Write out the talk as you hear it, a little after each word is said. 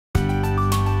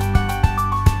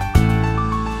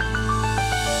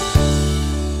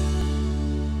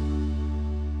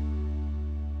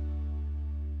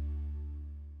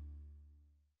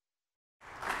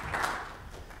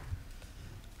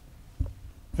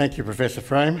Thank you, Professor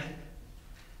Frame.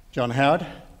 John Howard,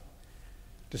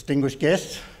 distinguished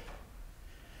guests.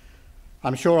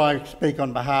 I'm sure I speak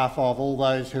on behalf of all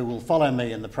those who will follow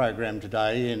me in the program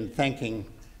today in thanking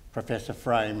Professor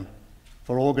Frame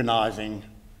for organising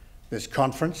this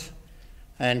conference,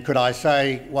 and could I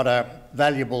say what a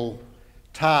valuable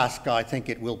task I think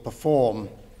it will perform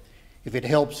if it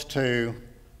helps to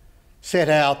set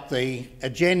out the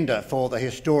agenda for the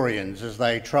historians as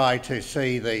they try to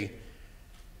see the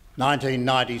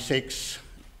 1996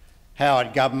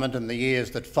 Howard government and the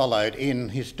years that followed in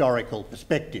historical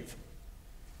perspective.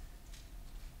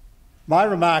 My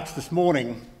remarks this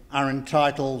morning are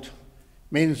entitled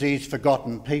Menzies'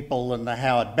 Forgotten People and the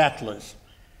Howard Battlers,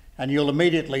 and you'll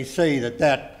immediately see that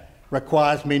that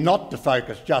requires me not to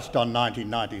focus just on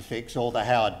 1996 or the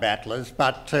Howard Battlers,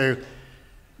 but to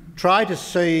try to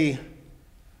see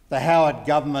the Howard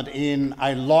government in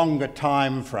a longer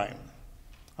time frame,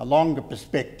 a longer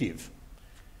perspective.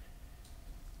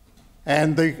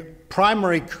 And the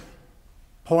primary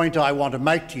point I want to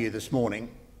make to you this morning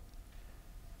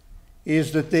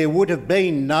is that there would have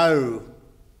been no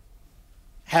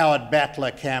Howard Battler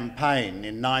campaign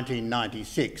in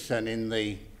 1996 and in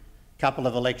the couple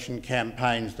of election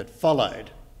campaigns that followed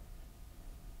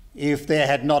if there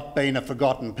had not been a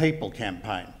Forgotten People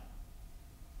campaign.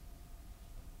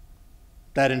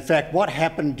 That in fact what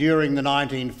happened during the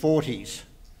 1940s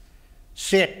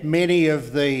set many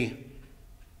of the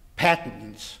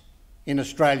patterns in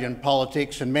Australian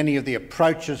politics and many of the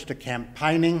approaches to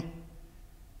campaigning,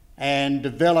 and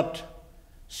developed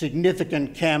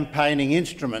significant campaigning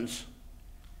instruments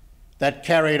that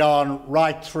carried on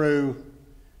right through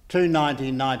to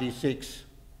 1996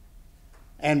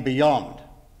 and beyond.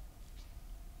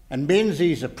 And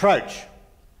Menzies' approach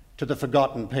to the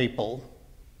Forgotten People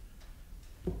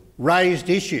raised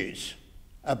issues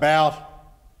about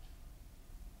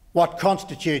what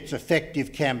constitutes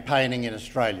effective campaigning in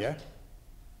Australia,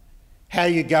 how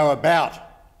you go about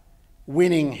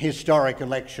winning historic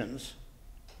elections,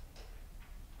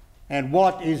 and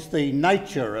what is the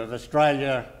nature of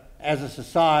Australia as a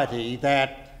society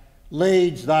that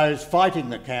leads those fighting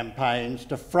the campaigns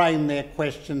to frame their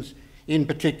questions in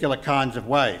particular kinds of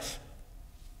ways.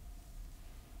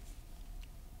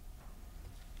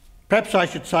 Perhaps I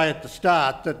should say at the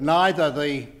start that neither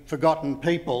the Forgotten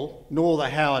People nor the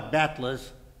Howard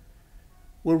Battlers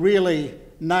were really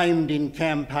named in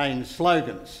campaign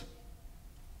slogans.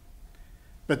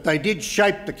 But they did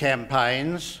shape the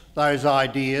campaigns, those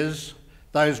ideas,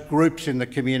 those groups in the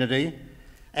community,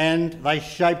 and they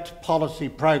shaped policy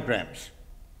programs.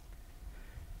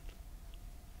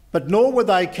 But nor were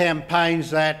they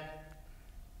campaigns that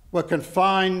were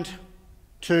confined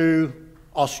to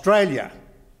Australia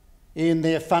in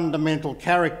their fundamental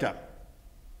character.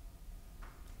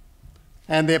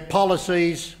 And their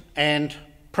policies and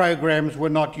programs were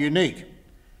not unique.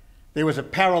 There was a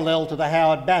parallel to the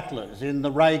Howard Battlers in the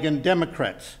Reagan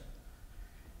Democrats,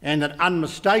 and an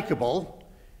unmistakable,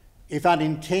 if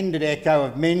unintended, echo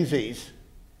of Menzies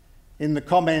in the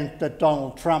comment that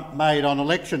Donald Trump made on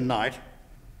election night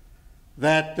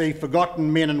that the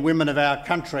forgotten men and women of our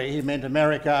country, he meant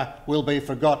America, will be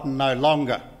forgotten no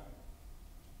longer.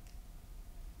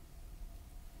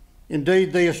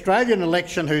 Indeed, the Australian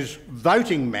election whose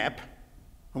voting map,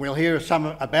 and we'll hear some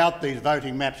about these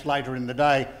voting maps later in the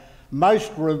day, most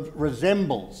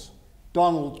resembles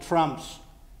Donald Trump's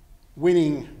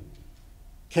winning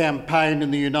campaign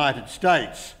in the United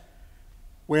States,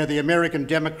 where the American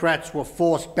Democrats were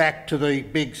forced back to the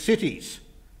big cities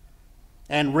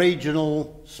and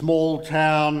regional,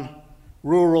 small-town,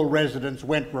 rural residents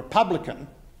went Republican,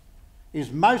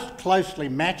 is most closely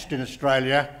matched in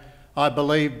Australia, I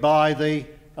believe, by the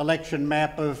election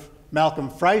map of Malcolm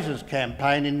Fraser's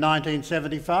campaign in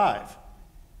 1975,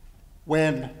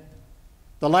 when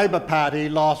the Labor Party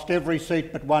lost every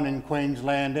seat but one in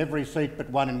Queensland, every seat but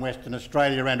one in Western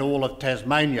Australia and all of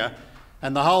Tasmania,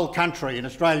 and the whole country. In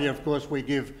Australia, of course, we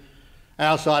give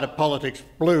our side of politics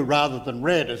blue rather than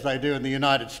red, as they do in the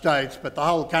United States, but the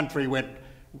whole country went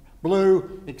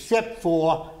blue except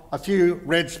for a few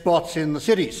red spots in the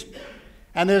cities.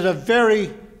 And there's a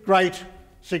very great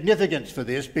significance for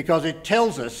this, because it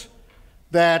tells us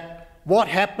that what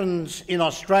happens in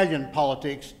Australian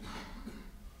politics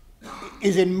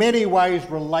is in many ways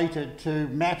related to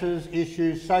matters,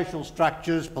 issues, social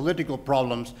structures, political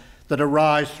problems that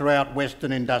arise throughout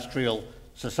Western industrial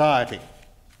society.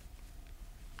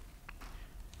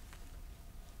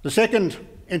 The second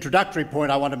introductory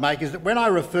point I want to make is that when I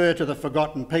refer to the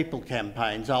Forgotten People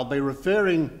campaigns, I'll be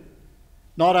referring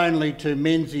not only to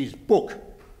Menzies' book,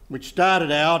 which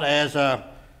started out as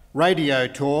a radio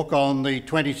talk on the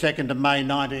 22nd of May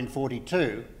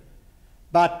 1942,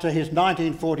 but to his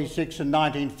 1946 and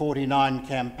 1949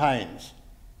 campaigns,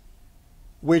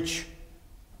 which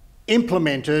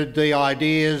implemented the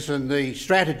ideas and the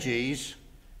strategies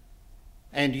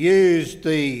and used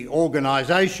the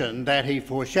organisation that he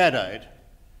foreshadowed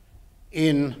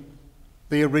in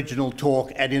the original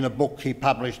talk and in a book he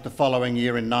published the following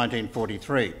year in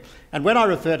 1943. And when I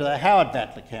refer to the Howard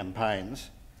Battler campaigns,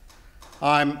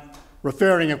 I'm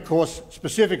referring, of course,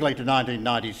 specifically to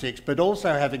 1996, but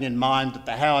also having in mind that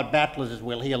the Howard Battlers, as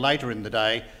we'll hear later in the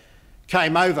day,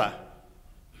 came over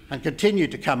and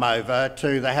continued to come over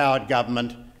to the Howard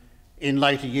government in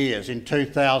later years, in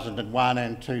 2001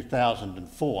 and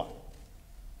 2004.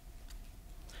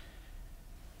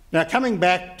 Now, coming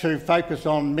back to focus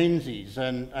on Menzies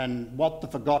and what the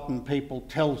Forgotten People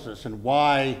tells us, and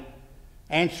why,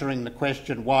 answering the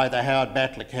question why the Howard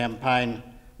Battler campaign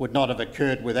would not have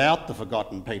occurred without the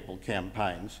Forgotten People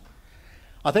campaigns,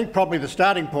 I think probably the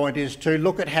starting point is to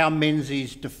look at how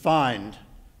Menzies defined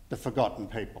the Forgotten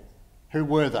People. Who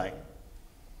were they?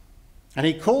 And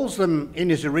he calls them, in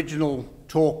his original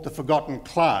talk, the forgotten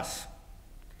class.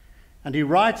 And he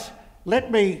writes, "Let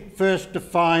me first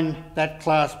define that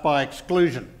class by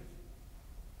exclusion.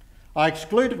 I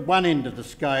excluded one end of the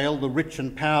scale, the rich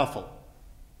and powerful,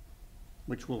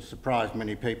 which will surprise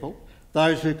many people,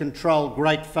 those who control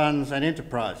great funds and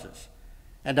enterprises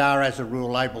and are, as a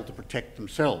rule, able to protect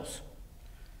themselves.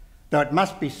 Though it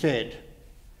must be said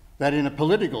that in a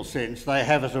political sense they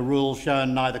have, as a rule,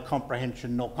 shown neither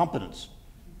comprehension nor competence,"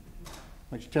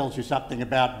 which tells you something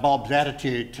about Bob's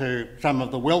attitude to some of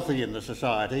the wealthy in the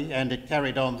society, and it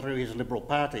carried on through his Liberal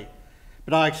Party.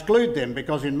 But I exclude them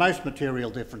because in most material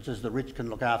differences the rich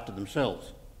can look after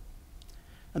themselves.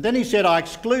 And then he said, I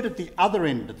excluded the other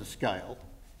end of the scale,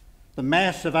 the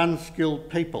mass of unskilled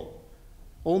people,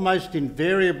 almost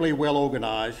invariably well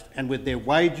organised and with their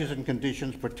wages and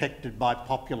conditions protected by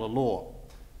popular law.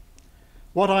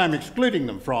 What I am excluding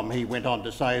them from, he went on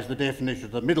to say, is the definition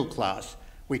of the middle class.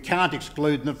 We can't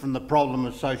exclude them from the problem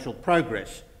of social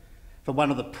progress, for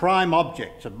one of the prime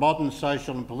objects of modern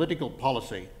social and political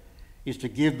policy is to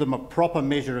give them a proper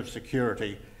measure of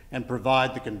security and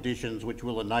provide the conditions which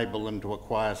will enable them to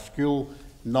acquire skill,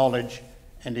 knowledge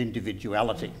and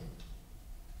individuality.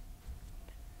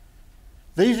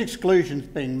 These exclusions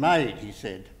being made, he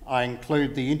said, I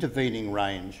include the intervening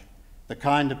range, the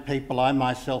kind of people I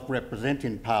myself represent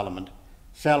in Parliament,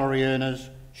 salary earners,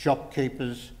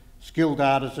 shopkeepers, skilled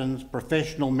artisans,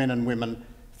 professional men and women,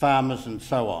 farmers and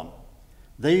so on.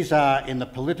 These are, in the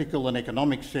political and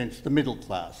economic sense, the middle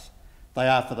class. They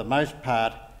are for the most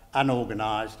part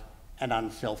unorganised and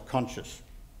unself-conscious.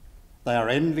 They are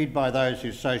envied by those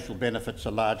whose social benefits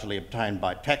are largely obtained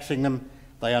by taxing them.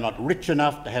 They are not rich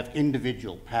enough to have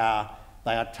individual power.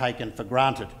 They are taken for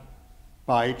granted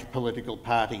by each political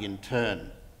party in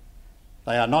turn.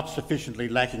 They are not sufficiently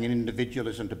lacking in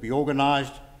individualism to be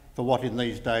organised for what in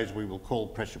these days we will call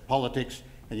pressure politics,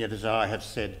 and yet, as I have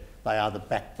said, they are the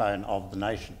backbone of the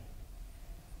nation.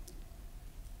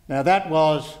 Now, that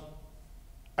was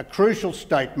a crucial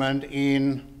statement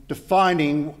in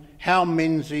defining how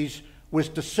Menzies was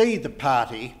to see the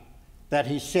party that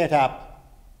he set up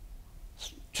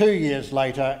 2 years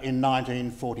later in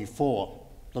 1944,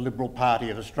 the Liberal Party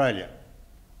of Australia.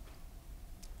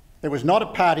 It was not a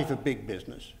party for big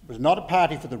business, it was not a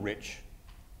party for the rich,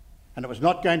 and it was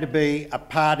not going to be a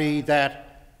party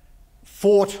that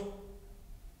fought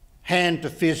hand to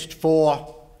fist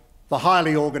for the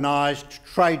highly organised,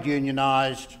 trade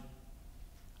unionised,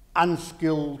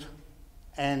 unskilled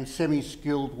and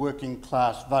semi-skilled working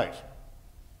class vote.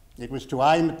 It was to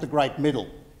aim at the great middle.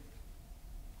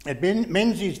 And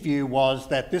Menzies' view was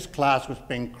that this class was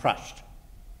being crushed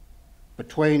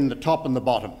between the top and the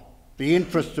bottom. The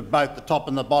interests of both the top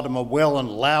and the bottom are well and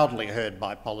loudly heard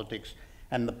by politics,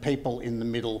 and the people in the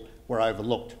middle were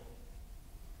overlooked.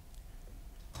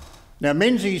 Now,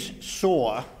 Menzies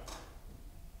saw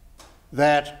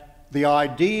that the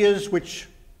ideas which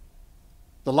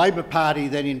the Labor Party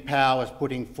then in power was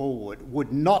putting forward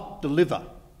would not deliver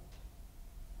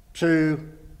to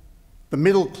the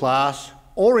middle class,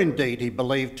 or indeed, he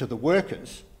believed, to the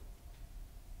workers,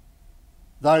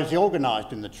 those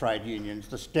organised in the trade unions,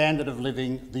 the standard of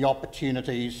living, the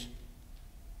opportunities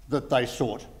that they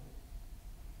sought.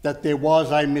 That there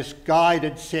was a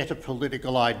misguided set of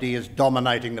political ideas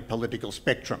dominating the political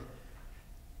spectrum.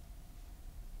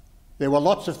 There were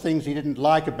lots of things he didn't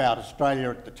like about Australia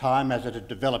at the time as it had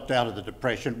developed out of the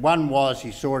Depression. One was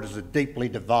he saw it as a deeply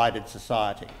divided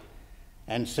society,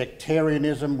 and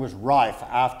sectarianism was rife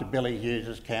after Billy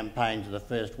Hughes's campaigns of the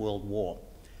First World War.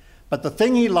 But the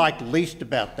thing he liked least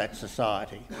about that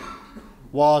society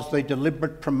was the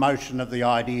deliberate promotion of the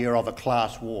idea of a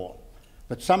class war,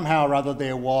 that somehow or other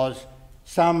there was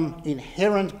some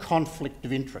inherent conflict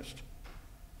of interest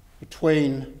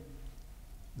between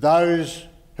those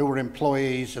who were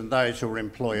employees and those who were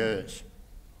employers.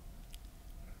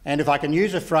 And if I can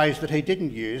use a phrase that he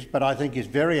didn't use, but I think is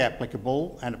very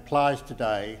applicable and applies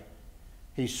today,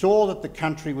 he saw that the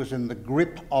country was in the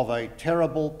grip of a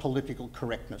terrible political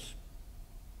correctness.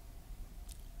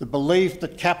 The belief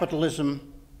that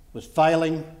capitalism was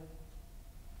failing,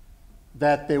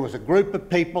 that there was a group of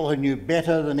people who knew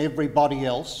better than everybody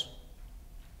else,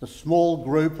 the small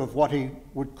group of what he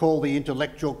would call the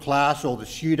intellectual class, or the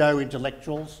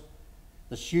pseudo-intellectuals,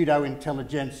 the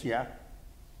pseudo-intelligentsia,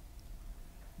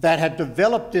 that had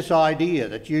developed this idea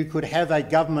that you could have a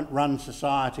government-run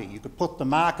society, you could put the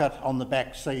market on the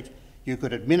back seat, you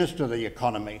could administer the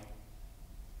economy,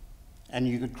 and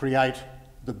you could create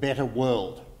the better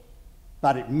world.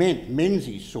 But it meant,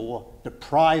 Menzies saw,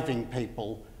 depriving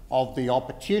people of the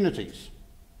opportunities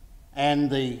and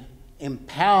the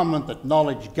empowerment that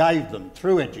knowledge gave them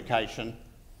through education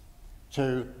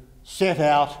to set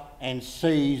out and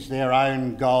seize their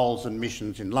own goals and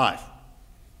missions in life.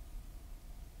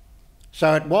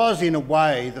 So it was, in a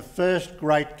way, the first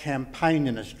great campaign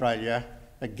in Australia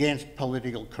against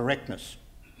political correctness.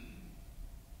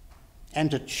 And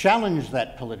to challenge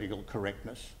that political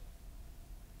correctness,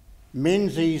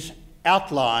 Menzies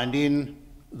outlined in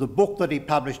the book that he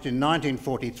published in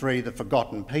 1943, The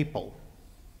Forgotten People,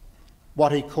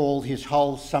 what he called his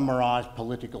whole summarised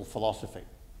political philosophy,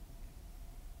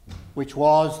 which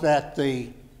was that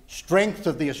the strength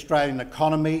of the Australian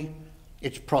economy,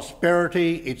 its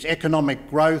prosperity, its economic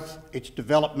growth, its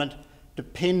development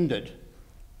depended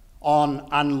on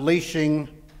unleashing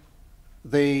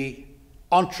the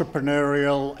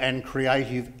entrepreneurial and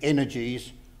creative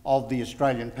energies of the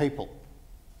Australian people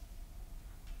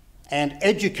and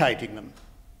educating them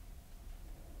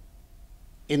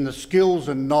in the skills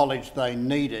and knowledge they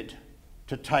needed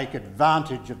to take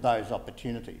advantage of those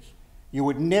opportunities. You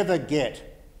would never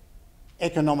get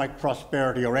economic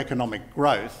prosperity or economic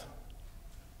growth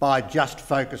by just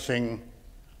focusing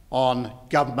on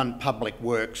government public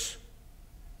works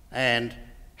and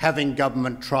having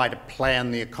government try to plan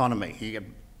the economy. He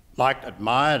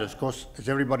admired, of course, as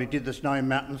everybody did, the Snowy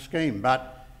Mountain Scheme,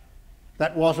 but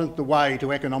that wasn't the way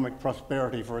to economic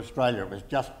prosperity for Australia. It was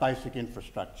just basic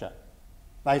infrastructure,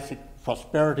 basic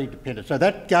prosperity dependent. So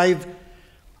that gave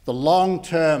the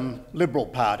long-term Liberal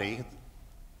Party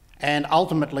and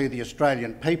ultimately the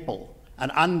Australian people an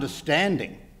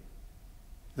understanding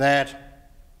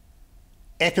that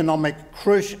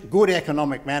good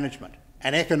economic management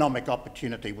and economic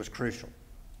opportunity was crucial.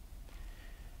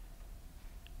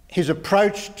 His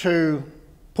approach to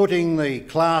putting the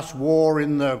class war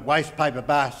in the wastepaper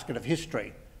basket of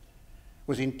history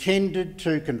was intended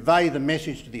to convey the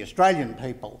message to the Australian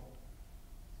people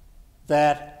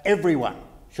that everyone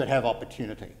should have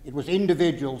opportunity. It was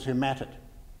individuals who mattered.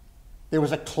 There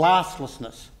was a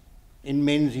classlessness in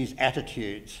Menzies'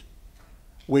 attitudes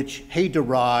which he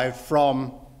derived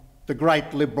from the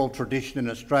great liberal tradition in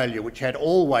Australia, which had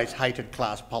always hated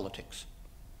class politics.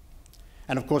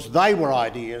 And of course they were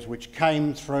ideas which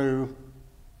came through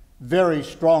very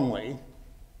strongly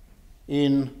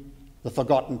in the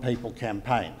Forgotten People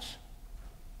campaigns.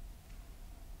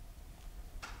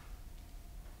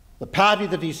 The party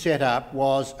that he set up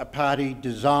was a party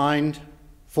designed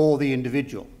for the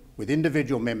individual, with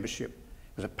individual membership.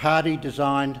 It was a party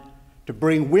designed to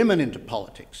bring women into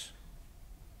politics.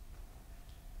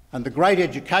 And the great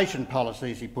education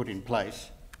policies he put in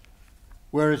place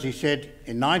were, as he said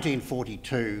in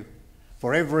 1942,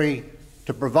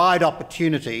 to provide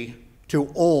opportunity to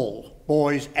all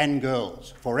boys and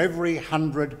girls. For every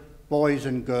 100 boys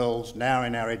and girls now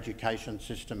in our education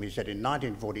system, he said in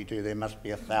 1942 there must be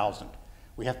 1,000.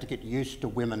 We have to get used to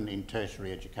women in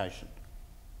tertiary education.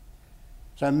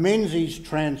 So Menzies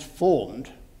transformed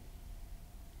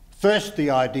first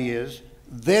the ideas,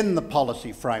 then the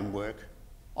policy framework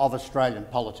of Australian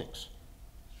politics.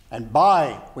 And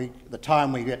by the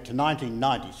time we get to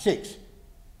 1996,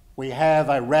 we have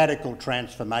a radical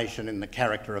transformation in the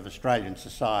character of Australian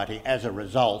society as a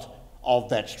result of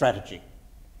that strategy.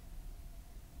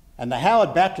 And the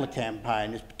Howard Battler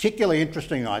campaign is particularly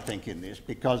interesting, I think, in this,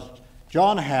 because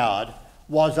John Howard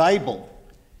was able,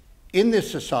 in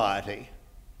this society,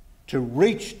 to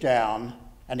reach down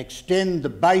and extend the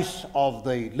base of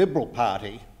the Liberal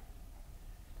Party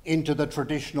into the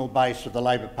traditional base of the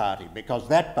Labor Party, because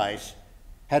that base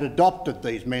had adopted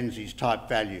these Menzies-type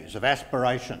values of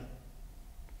aspiration,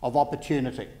 of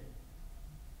opportunity,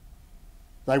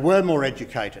 They were more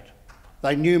educated.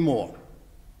 They knew more.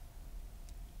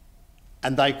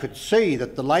 And they could see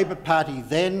that the Labor Party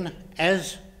then,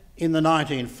 as in the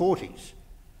 1940s,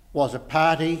 was a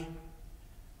party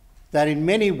that in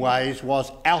many ways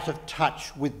was out of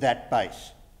touch with that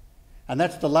base. And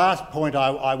that's the last point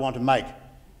I want to make.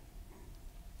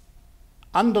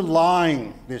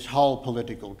 Underlying this whole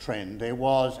political trend, there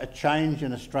was a change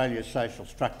in Australia's social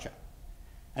structure.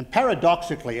 And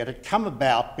paradoxically, it had come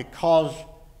about because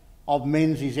of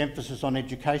Menzies' emphasis on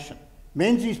education.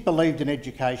 Menzies believed in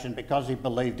education because he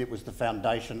believed it was the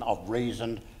foundation of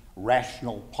reasoned,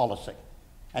 rational policy.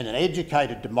 And an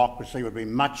educated democracy would be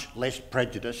much less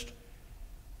prejudiced,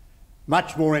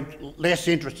 much less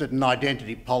interested in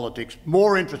identity politics,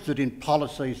 more interested in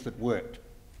policies that worked.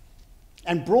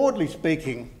 And broadly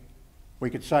speaking, we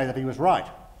could say that he was right.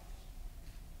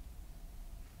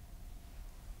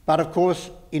 But of course,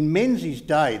 in Menzies'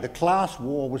 day, the class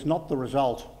war was not the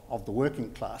result of the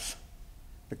working class.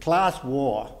 The class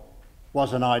war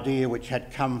was an idea which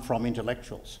had come from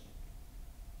intellectuals.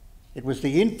 It was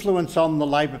the influence on the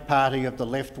Labor Party of the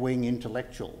left-wing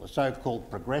intellectual, the so-called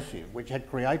progressive, which had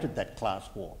created that class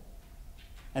war.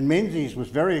 And Menzies was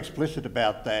very explicit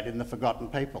about that in The Forgotten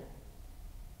People.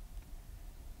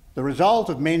 The result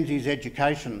of Menzies'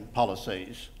 education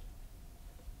policies,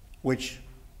 which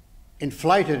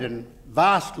inflated and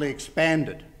vastly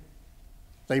expanded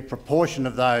the proportion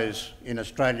of those in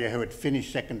Australia who had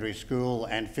finished secondary school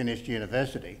and finished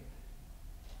university,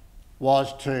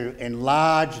 was to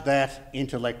enlarge that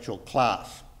intellectual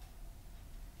class.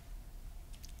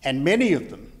 And many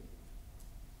of them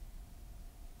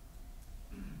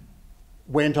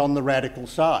went on the radical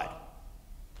side.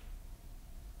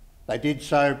 They did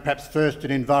so perhaps first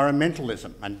in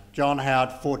environmentalism, and John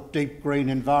Howard fought deep green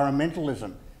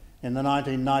environmentalism in the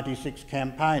 1996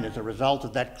 campaign as a result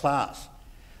of that class.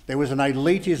 There was an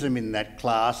elitism in that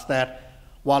class that,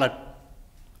 while it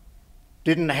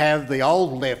didn't have the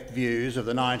old left views of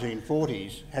the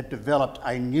 1940s, had developed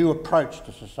a new approach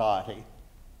to society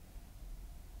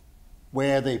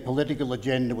where the political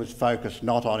agenda was focused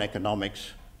not on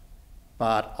economics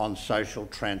but on social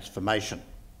transformation.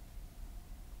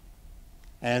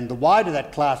 And the wider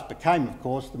that class became, of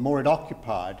course, the more it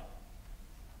occupied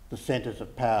the centres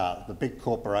of power, the big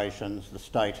corporations, the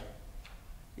state.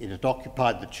 It had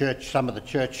occupied the church, some of the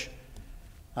church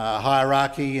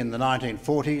hierarchy in the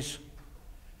 1940s.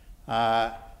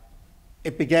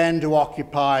 It began to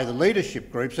occupy the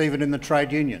leadership groups, even in the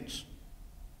trade unions.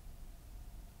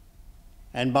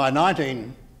 And by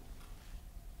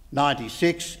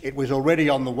 1996, it was already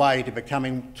on the way to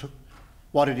becoming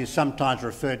what it is sometimes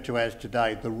referred to as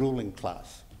today, the ruling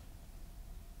class.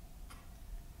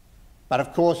 But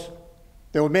of course,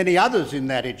 there were many others in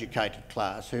that educated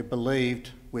class who believed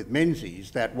with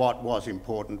Menzies that what was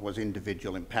important was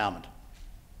individual empowerment.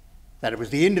 That it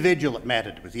was the individual that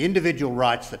mattered, it was the individual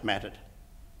rights that mattered.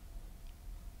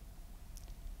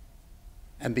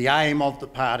 And the aim of the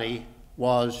party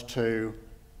was to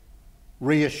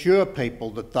reassure people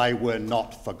that they were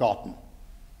not forgotten.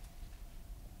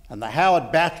 And the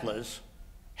Howard battlers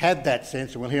had that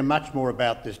sense, and we'll hear much more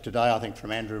about this today, I think,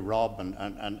 from Andrew Robb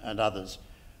and others,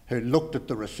 who looked at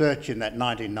the research in that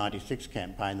 1996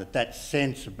 campaign, that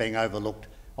sense of being overlooked,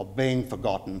 of being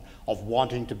forgotten, of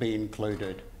wanting to be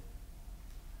included,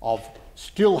 of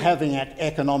still having an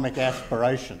economic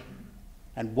aspiration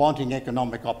and wanting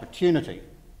economic opportunity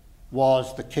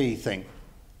was the key thing,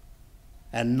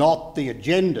 and not the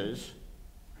agendas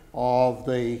of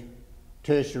the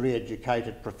tertiary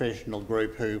educated professional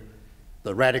group, who,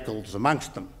 the radicals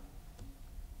amongst them,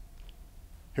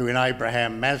 who in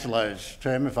Abraham Maslow's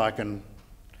term, if I can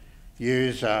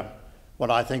use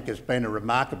what I think has been a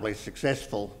remarkably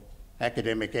successful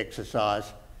academic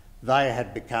exercise, they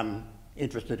had become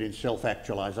interested in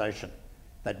self-actualisation.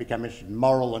 They'd become interested in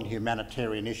moral and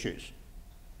humanitarian issues.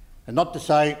 And not to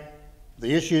say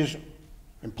the issues,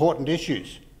 important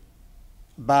issues,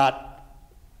 but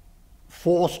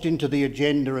forced into the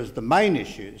agenda as the main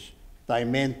issues, they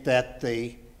meant that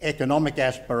the economic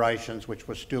aspirations, which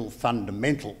were still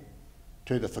fundamental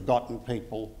to the forgotten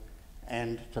people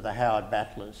and to the Howard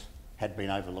battlers, had been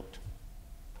overlooked.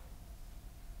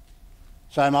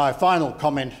 So my final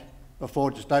comment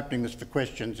before just opening this for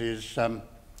questions is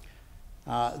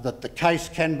that the case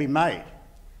can be made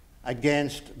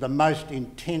against the most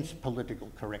intense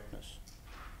political correctness.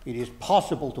 It is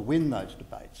possible to win those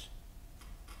debates,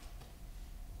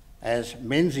 as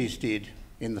Menzies did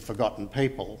in The Forgotten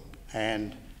People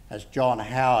and as John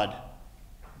Howard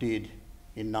did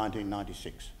in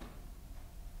 1996.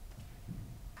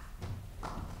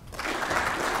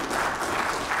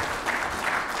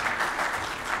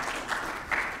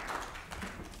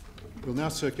 We'll now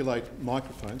circulate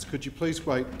microphones. Could you please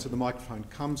wait until the microphone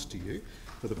comes to you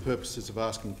for the purposes of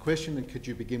asking a question, and could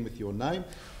you begin with your name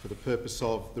for the purpose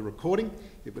of the recording?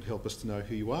 It would help us to know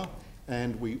who you are,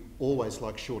 and we always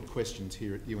like short questions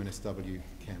here at UNSW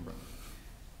Canberra.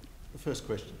 The first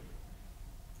question.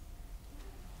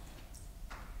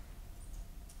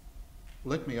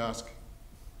 Let me ask,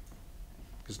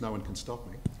 because no one can stop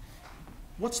me,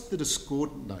 what's the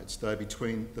discordant notes, though,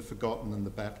 between the forgotten and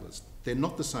the battlers? They're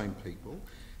not the same people.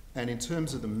 And in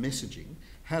terms of the messaging,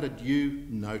 how did you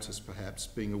notice, perhaps,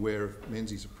 being aware of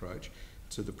Menzies' approach,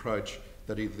 to the approach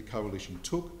that either the coalition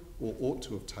took or ought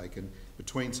to have taken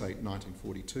between, say,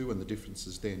 1942 and the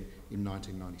differences then in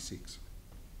 1996?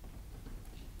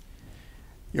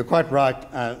 You're quite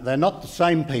right. They're not the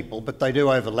same people, but they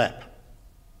do overlap.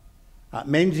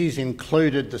 Menzies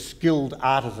included the skilled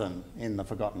artisan in the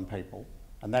forgotten people,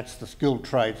 and that's the skilled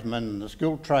tradesman. And the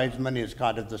skilled tradesman is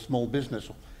kind of the small business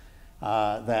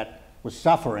that was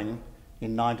suffering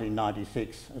in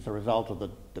 1996 as a result of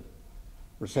the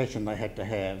recession they had to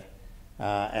have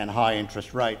and high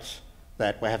interest rates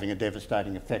that were having a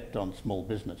devastating effect on small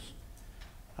business.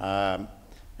 And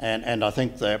I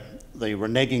think the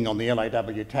reneging on the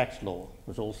LAW tax law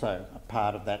was also a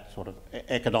part of that sort of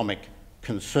economic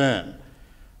concern.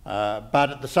 But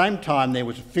at the same time, there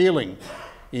was a feeling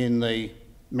in the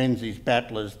Menzies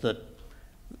battlers that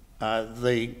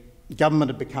the government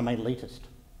had become elitist,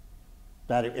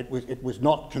 that it was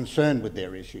not concerned with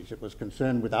their issues, it was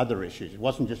concerned with other issues. It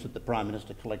wasn't just that the Prime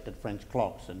Minister collected French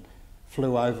clocks and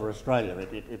flew over Australia,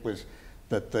 it was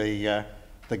that the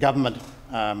government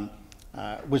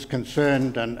was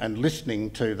concerned and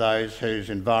listening to those whose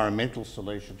environmental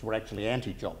solutions were actually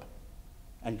anti-job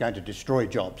and going to destroy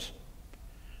jobs.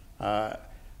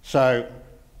 So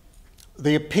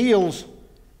the appeals,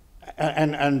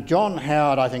 and John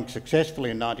Howard, I think, successfully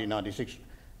in 1996,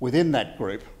 within that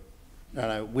group,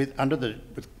 under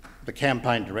the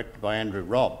campaign directed by Andrew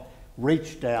Robb,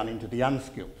 reached down into the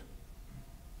unskilled.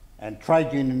 And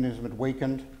trade unionism had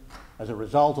weakened. As a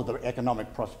result of the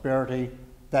economic prosperity,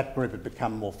 that group had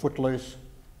become more footloose,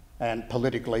 and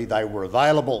politically they were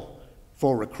available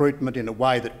for recruitment in a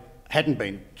way that hadn't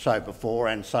been so before,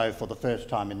 and so for the first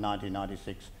time in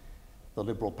 1996, the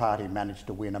Liberal Party managed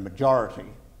to win a majority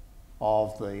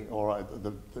of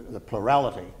the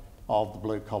plurality of the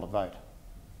blue-collar vote.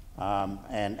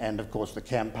 And of course the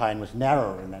campaign was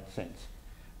narrower in that sense.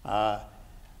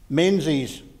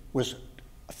 Menzies was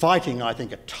fighting, I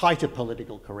think, a tighter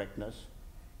political correctness,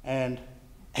 and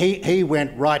he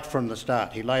went right from the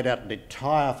start. He laid out an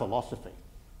entire philosophy,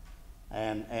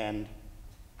 and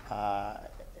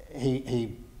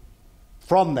he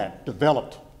from that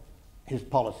developed his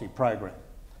policy program.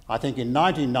 I think in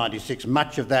 1996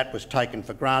 much of that was taken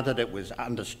for granted. It was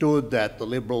understood that the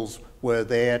Liberals were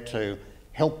there to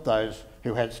help those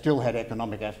who still had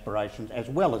economic aspirations, as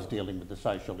well as dealing with the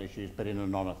social issues, but in a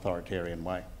non-authoritarian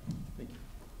way. Thank you.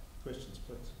 Questions,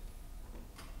 please.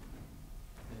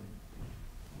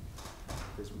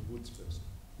 Desmond Woods first.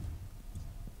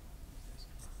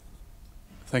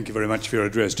 Thank you very much for your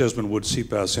address. Desmond Woods,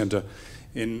 Seapower Centre.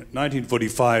 In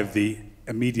 1945, the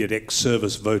immediate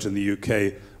ex-service vote in the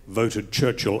UK voted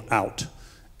Churchill out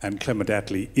and Clement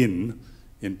Attlee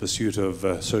in pursuit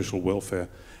of social welfare.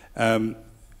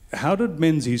 How did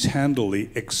Menzies handle the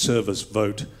ex-service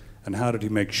vote, and how did he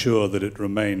make sure that it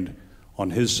remained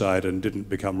on his side and didn't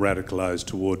become radicalised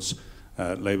towards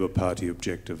Labour Party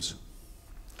objectives?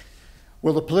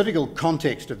 Well, the political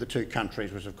context of the two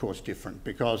countries was of course different,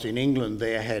 because in England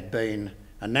there had been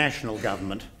a national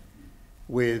government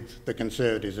with the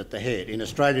Conservatives at the head. In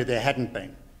Australia there hadn't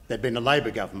been. There'd been a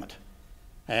Labor government,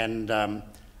 and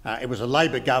it was a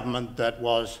Labor government that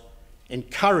was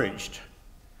encouraged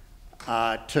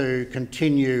to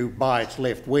continue by its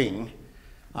left wing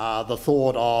the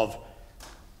thought of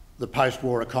the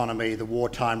post-war economy, the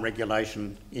wartime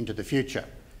regulation into the future.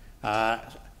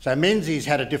 So Menzies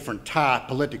had a different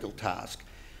political task.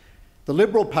 The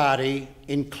Liberal Party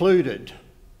included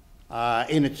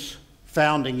in its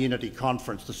founding unity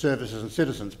conference the Services and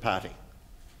Citizens Party.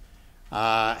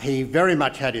 He very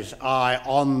much had his eye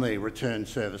on the returned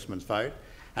servicemen's vote,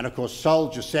 and of course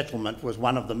soldier settlement was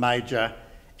one of the major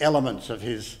elements of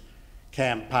his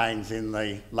campaigns in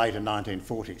the later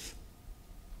 1940s.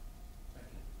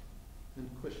 And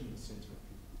a question in the centre.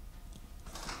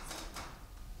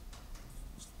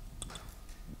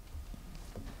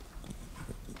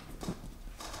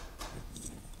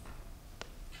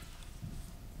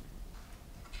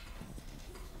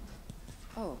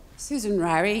 Oh, Susan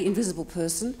Ryrie, Invisible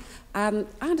Person. I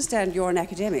understand you're an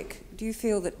academic. Do you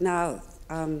feel that now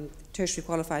tertiary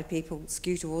qualified people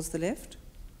skew towards the left?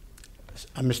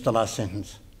 Mr. Last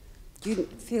sentence. Do you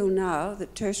feel now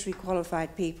that tertiary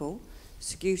qualified people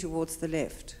skew towards the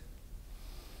left?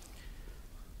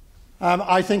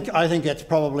 I think that's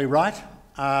probably right,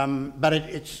 but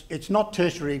it's not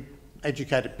tertiary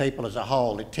educated people as a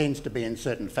whole. It tends to be in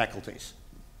certain faculties.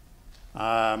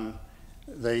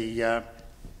 The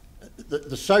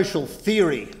social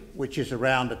theory which is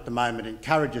around at the moment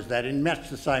encourages that in much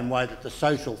the same way that the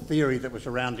social theory that was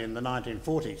around in the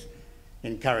 1940s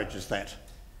encourages that.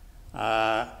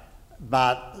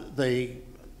 But the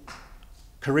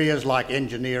careers like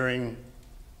engineering,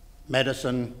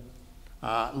 medicine,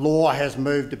 law has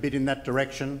moved a bit in that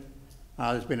direction.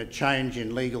 There's been a change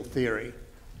in legal theory.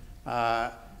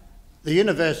 The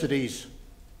universities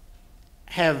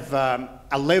have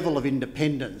a level of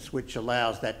independence which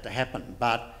allows that to happen,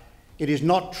 but it is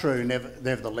not true,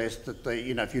 nevertheless, that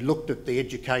if you looked at the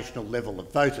educational level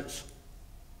of voters,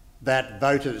 that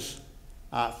voters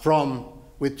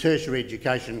with tertiary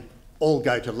education all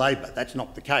go to Labor. That's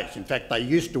not the case. In fact, they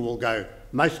used to all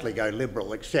mostly go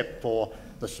Liberal, except for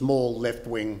the small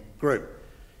left-wing group.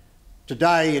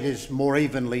 Today it is more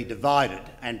evenly divided,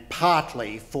 and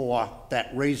partly for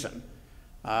that reason.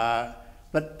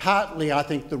 But partly I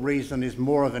think the reason is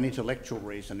more of an intellectual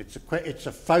reason. It's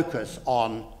a focus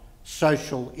on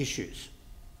social issues.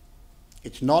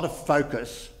 It's not a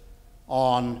focus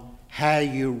on how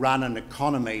you run an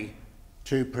economy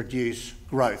to produce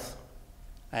growth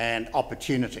and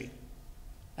opportunity.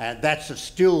 And that's of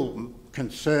still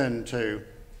concern to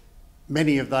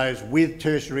many of those with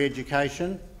tertiary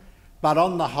education, but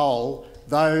on the whole,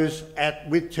 those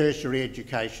with tertiary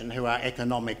education who are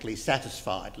economically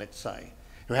satisfied, let's say,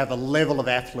 who have a level of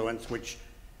affluence which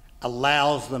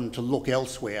allows them to look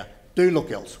elsewhere, do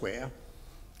look elsewhere,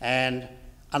 and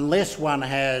unless one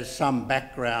has some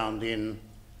background in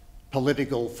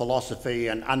political philosophy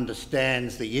and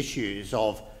understands the issues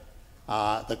of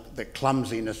the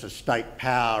clumsiness of state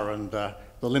power and the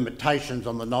limitations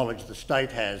on the knowledge the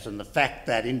state has, and the fact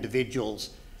that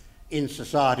individuals in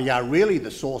society are really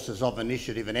the sources of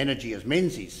initiative and energy, as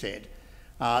Menzies said,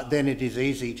 then it is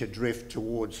easy to drift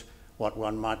towards what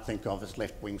one might think of as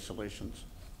left-wing solutions.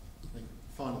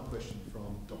 Final question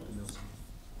from Dr. Nelson.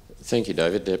 Thank you,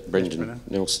 David. Brendan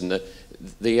Nelson.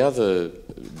 The other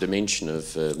dimension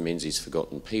of Menzies'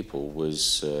 forgotten people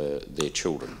was their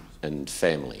children and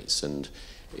families, and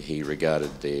he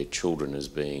regarded their children as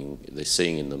they're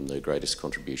seeing in them the greatest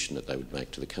contribution that they would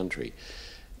make to the country.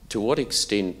 To what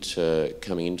extent,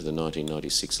 coming into the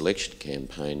 1996 election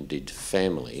campaign, did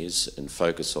families and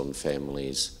focus on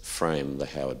families frame the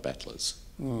Howard battlers?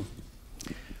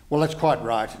 Well, that's quite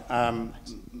right.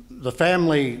 The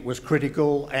family was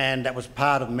critical, and that was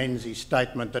part of Menzies'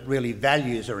 statement that really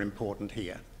values are important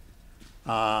here.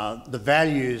 The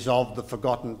values of the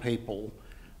forgotten people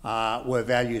were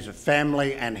values of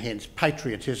family and hence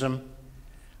patriotism.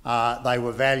 They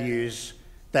were values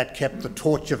that kept the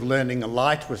torch of learning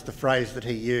alight, was the phrase that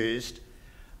he used.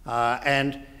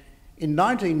 And in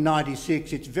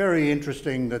 1996, it's very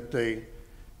interesting that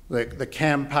the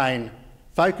campaign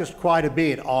focused quite a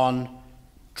bit on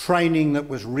training that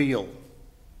was real,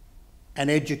 an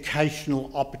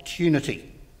educational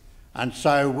opportunity. And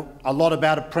so a lot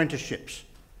about apprenticeships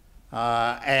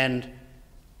and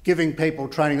giving people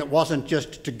training that wasn't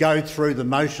just to go through the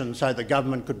motion so the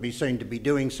government could be seen to be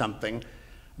doing something,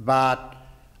 but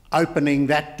opening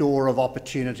that door of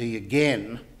opportunity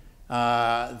again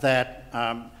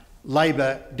that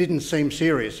Labor didn't seem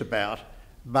serious about,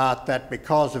 but that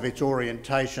because of its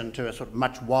orientation to a sort of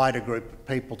much wider group of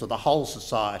people, to the whole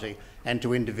society and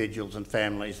to individuals and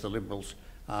families, the Liberals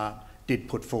did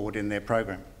put forward in their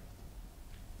program.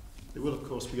 There will, of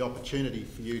course, be opportunity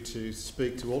for you to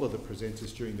speak to all of the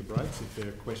presenters during the breaks if there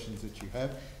are questions that you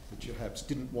have that you perhaps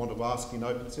didn't want to ask in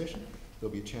open session.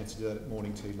 There'll be a chance to do that at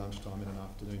morning tea, lunchtime and an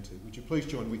afternoon tea. Would you please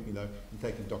join with me, though, in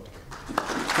thanking Dr. Kemp.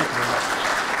 Thank you very much.